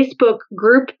a Facebook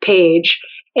group page,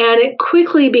 and it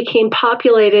quickly became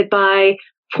populated by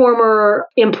former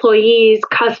employees,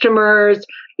 customers,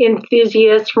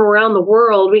 enthusiasts from around the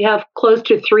world. We have close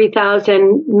to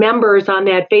 3,000 members on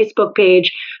that Facebook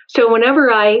page. So whenever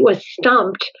I was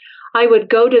stumped, I would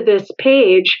go to this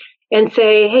page and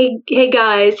say, hey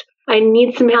guys, I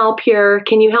need some help here.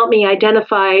 Can you help me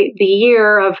identify the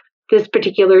year of this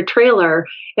particular trailer?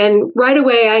 And right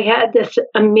away, I had this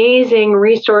amazing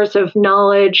resource of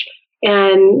knowledge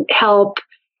and help.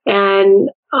 And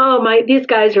these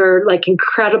guys are like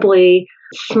incredibly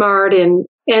smart and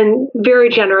very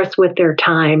generous with their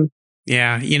time.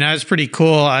 Yeah, it's pretty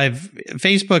cool.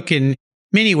 Facebook in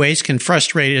many ways can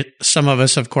frustrate some of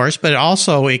us, of course, but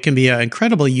also it can be an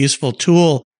incredibly useful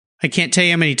tool. I can't tell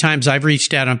you how many times I've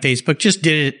reached out on Facebook. Just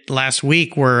did it last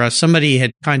week where somebody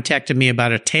had contacted me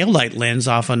about a taillight lens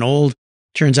off an old,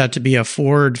 turns out to be a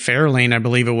Ford Fairlane, I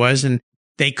believe it was, and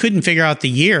they couldn't figure out the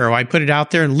year. I put it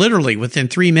out there, and literally within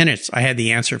 3 minutes, I had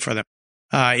the answer for them.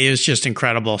 It was just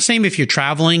incredible. Same if you're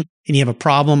traveling and you have a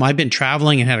problem. I've been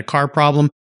traveling and had a car problem.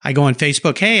 I go on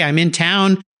Facebook, hey, I'm in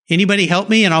town. Anybody help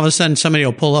me? And all of a sudden, somebody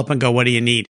will pull up and go, what do you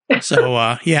need?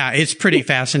 So, it's pretty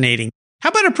fascinating. How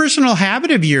about a personal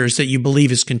habit of yours that you believe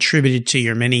has contributed to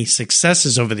your many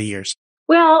successes over the years?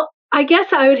 Well, I guess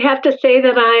I would have to say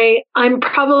that I'm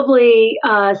probably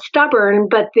stubborn,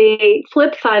 but the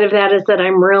flip side of that is that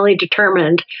I'm really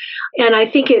determined. And I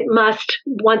think it must,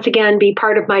 once again, be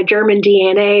part of my German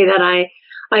DNA that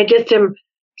I just am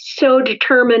so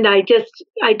determined.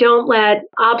 I don't let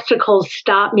obstacles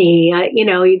stop me.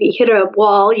 If you hit a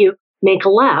wall, you make a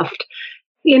left.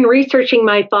 In researching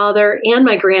my father and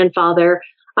my grandfather,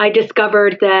 I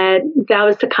discovered that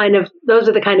those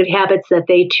are the kind of habits that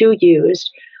they too used.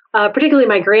 Particularly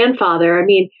my grandfather. I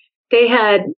mean,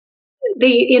 in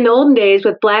the olden days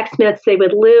with blacksmiths,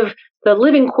 the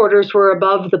living quarters were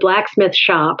above the blacksmith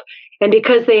shop. And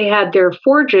because they had their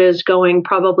forges going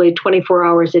probably 24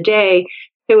 hours a day,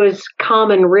 it was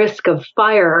common risk of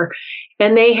fire.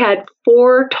 And they had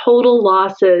 4 total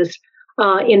losses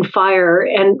in fire.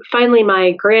 And finally,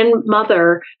 my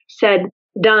grandmother said,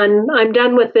 done. I'm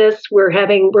done with this. We're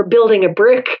building a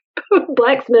brick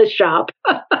blacksmith shop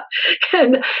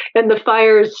and the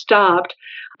fires stopped.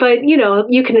 But,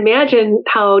 you can imagine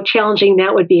how challenging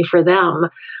that would be for them.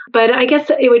 But I guess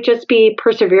it would just be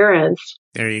perseverance.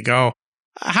 There you go.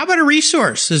 How about a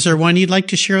resource? Is there one you'd like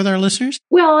to share with our listeners?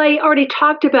 Well, I already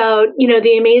talked about,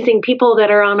 the amazing people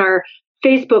that are on our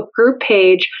Facebook group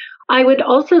page. I would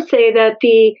also say that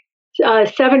the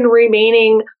 7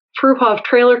 remaining Fruehauf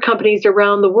trailer companies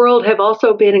around the world have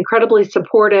also been incredibly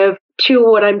supportive to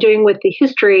what I'm doing with the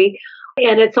history.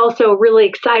 And it's also really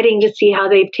exciting to see how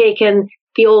they've taken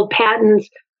the old patents,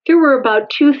 there were about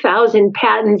 2,000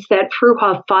 patents that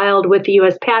Fruhoff filed with the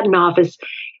U.S. Patent Office.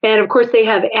 And of course, they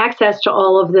have access to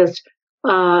all of this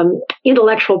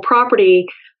intellectual property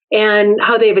and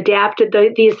how they've adapted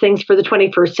these things for the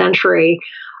 21st century.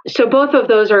 So both of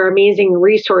those are amazing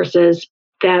resources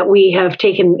that we have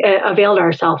availed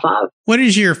ourselves of. What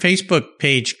is your Facebook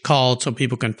page called so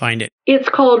people can find it? It's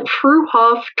called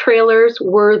Fruhoff Trailers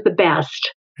Were the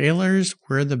Best. Trailers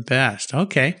Were the Best.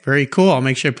 Okay, very cool. I'll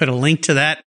make sure to put a link to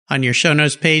that on your show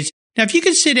notes page. Now, if you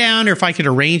could sit down, or if I could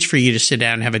arrange for you to sit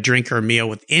down and have a drink or a meal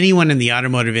with anyone in the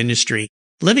automotive industry,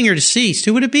 living or deceased,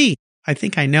 who would it be? I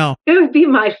think I know. It would be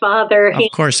my father. Of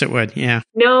course it would, yeah.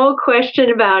 No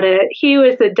question about it. He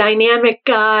was a dynamic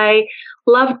guy,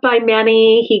 loved by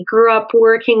many. He grew up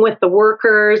working with the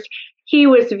workers. He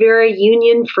was very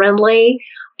union friendly.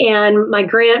 And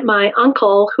my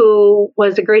uncle, who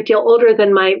was a great deal older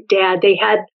than my dad, they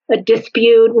had a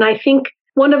dispute. And I think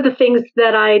one of the things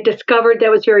that I discovered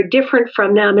that was very different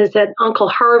from them is that Uncle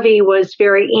Harvey was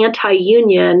very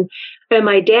anti-union and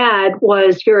my dad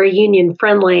was very union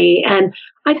friendly. And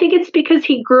I think it's because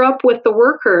he grew up with the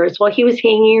workers while he was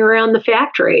hanging around the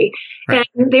factory. Right.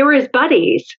 And they were his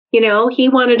buddies. You know, he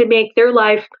wanted to make their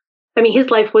life, his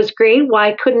life was great.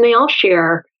 Why couldn't they all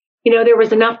share? You know, there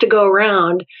was enough to go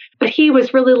around. But he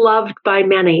was really loved by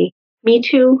many. Me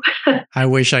too. I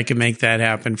wish I could make that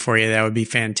happen for you. That would be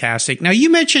fantastic. Now,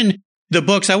 you mentioned the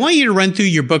books. I want you to run through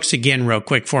your books again real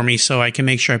quick for me so I can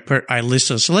make sure I list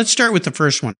those. So let's start with the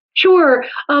first one. Sure.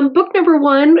 Book number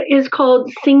 1 is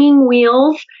called Singing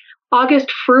Wheels,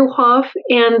 August Fruhoff,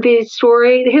 and the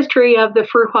history of the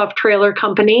Fruhoff Trailer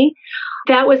Company.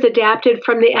 That was adapted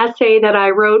from the essay that I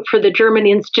wrote for the German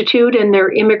Institute and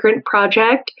their immigrant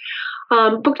project.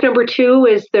 Book number 2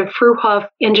 is the Fruhoff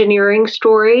engineering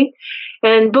story.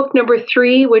 And book number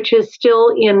 3, which is still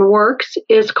in works,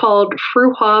 is called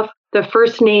Fruhoff, the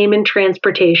First Name in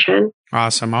Transportation.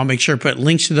 Awesome. I'll make sure to put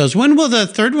links to those. When will the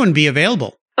third one be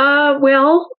available?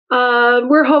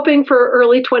 We're hoping for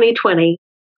early 2020.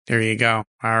 There you go.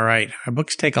 All right. Our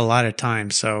books take a lot of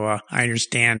time, so I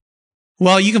understand.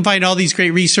 Well, you can find all these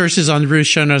great resources on the Ruth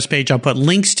show notes page. I'll put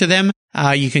links to them.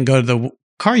 You can go to the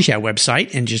Cars Yeah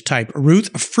website and just type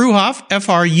Ruth Fruhoff,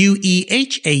 Fruehauf,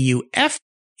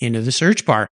 into the search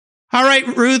bar. All right,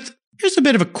 Ruth, here's a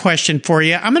bit of a question for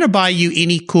you. I'm going to buy you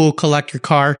any cool collector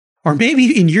car, or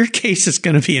maybe in your case, it's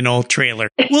going to be an old trailer.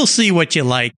 We'll see what you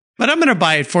like, but I'm going to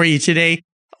buy it for you today.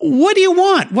 What do you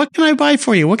want? What can I buy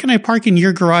for you? What can I park in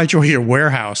your garage or your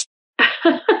warehouse?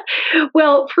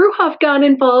 Well, Fruhoff got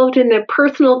involved in the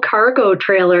personal cargo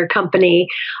trailer company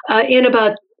in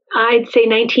about, I'd say,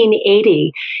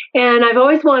 1980. And I've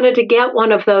always wanted to get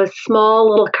one of those small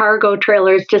little cargo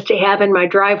trailers just to have in my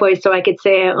driveway so I could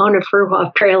say I own a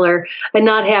Fruhoff trailer and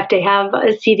not have to have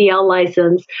a CDL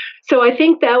license. So I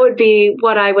think that would be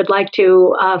what I would like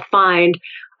to find,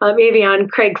 maybe on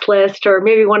Craigslist, or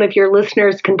maybe one of your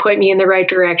listeners can point me in the right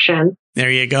direction.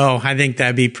 There you go. I think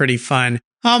that'd be pretty fun.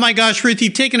 Oh my gosh, Ruth,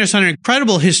 you've taken us on an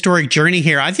incredible historic journey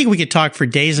here. I think we could talk for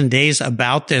days and days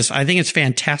about this. I think it's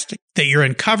fantastic that you're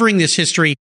uncovering this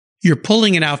history. You're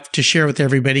pulling it out to share with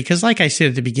everybody. Because like I said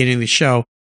at the beginning of the show,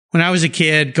 when I was a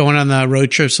kid going on the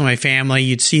road trips with my family,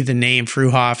 you'd see the name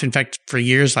Fruhoff. In fact, for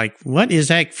years, like, what is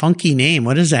that funky name?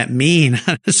 What does that mean?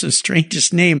 It's the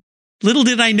strangest name. Little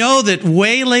did I know that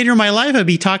way later in my life, I'd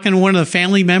be talking to one of the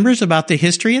family members about the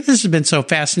history. And this has been so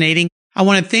fascinating. I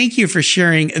want to thank you for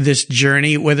sharing this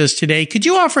journey with us today. Could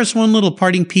you offer us one little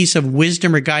parting piece of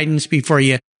wisdom or guidance before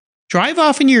you drive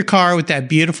off in your car with that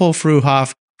beautiful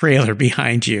Fruhoff trailer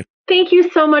behind you? Thank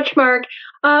you so much, Mark.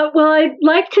 Well, I'd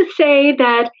like to say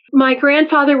that my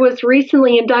grandfather was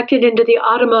recently inducted into the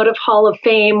Automotive Hall of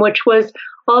Fame, which was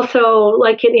also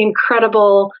like an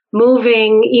incredible,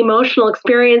 moving, emotional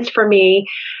experience for me.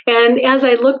 And as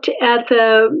I looked at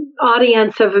the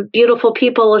audience of beautiful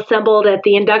people assembled at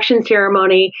the induction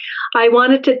ceremony, I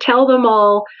wanted to tell them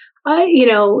all,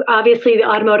 obviously the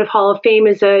Automotive Hall of Fame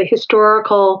is a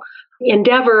historical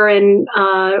endeavor and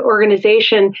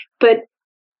organization, but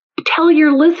tell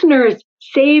your listeners,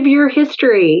 save your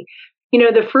history. You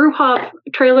know, the Fruhoff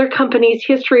Trailer Company's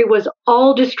history was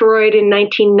all destroyed in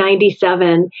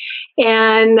 1997.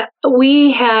 And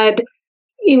we had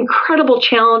incredible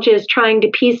challenges trying to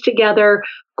piece together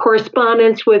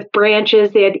correspondence with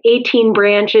branches. They had 18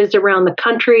 branches around the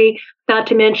country, not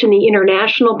to mention the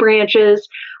international branches.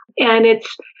 And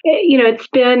it's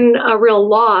been a real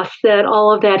loss that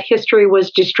all of that history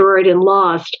was destroyed and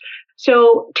lost.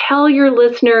 So tell your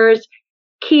listeners,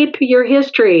 keep your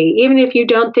history, even if you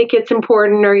don't think it's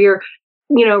important or you're,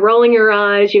 rolling your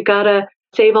eyes. You've got to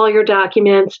save all your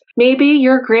documents. Maybe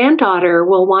your granddaughter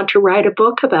will want to write a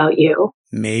book about you.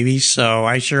 Maybe so.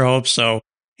 I sure hope so.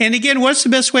 And again, what's the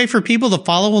best way for people to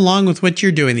follow along with what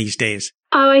you're doing these days?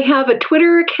 I have a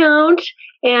Twitter account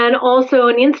and also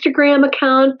an Instagram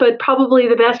account, but probably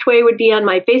the best way would be on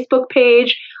my Facebook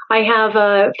page. I have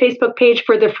a Facebook page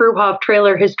for the Fruehof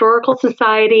Trailer Historical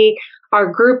Society, our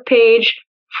group page,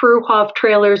 Fruehof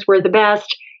Trailers Were the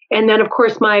Best, and then, of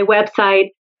course, my website,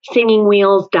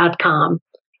 singingwheels.com.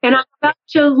 And I'm about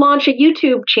to launch a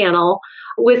YouTube channel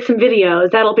with some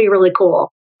videos. That'll be really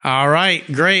cool. All right,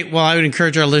 great. Well, I would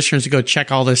encourage our listeners to go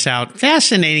check all this out.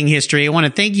 Fascinating history. I want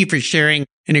to thank you for sharing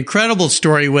an incredible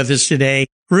story with us today.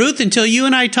 Ruth, until you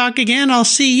and I talk again, I'll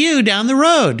see you down the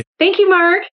road. Thank you,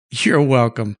 Mark. You're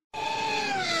welcome.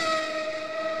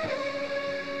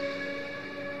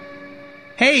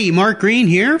 Hey, Mark Green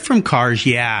here from Cars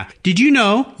Yeah. Did you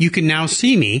know you can now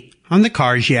see me on the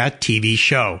Cars Yeah TV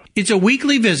show? It's a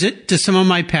weekly visit to some of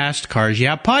my past Cars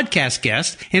Yeah podcast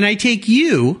guests, and I take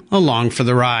you along for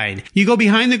the ride. You go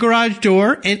behind the garage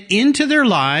door and into their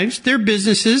lives, their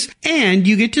businesses, and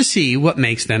you get to see what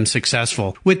makes them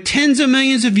successful. With tens of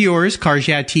millions of viewers, Cars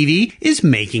Yeah TV is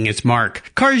making its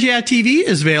mark. Cars Yeah TV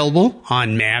is available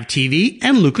on MAV TV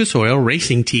and Lucas Oil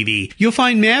Racing TV. You'll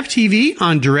find MAV TV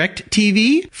on Direct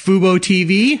TV, Fubo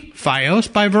TV,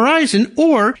 Fios by Verizon,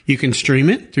 or you can stream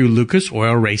it through Lucas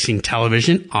Oil Racing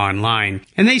Television online.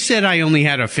 And they said I only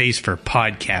had a face for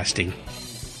podcasting.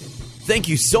 Thank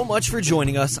you so much for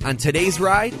joining us on today's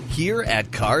ride here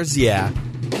at Cars Yeah.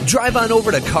 Drive on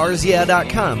over to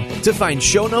carsyeah.com to find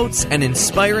show notes and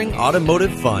inspiring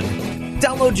automotive fun.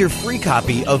 Download your free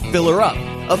copy of Filler Up,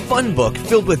 a fun book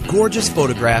filled with gorgeous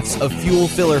photographs of fuel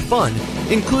filler fun,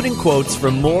 including quotes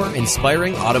from more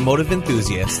inspiring automotive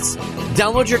enthusiasts.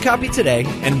 Download your copy today,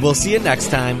 and we'll see you next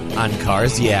time on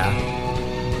Cars Yeah.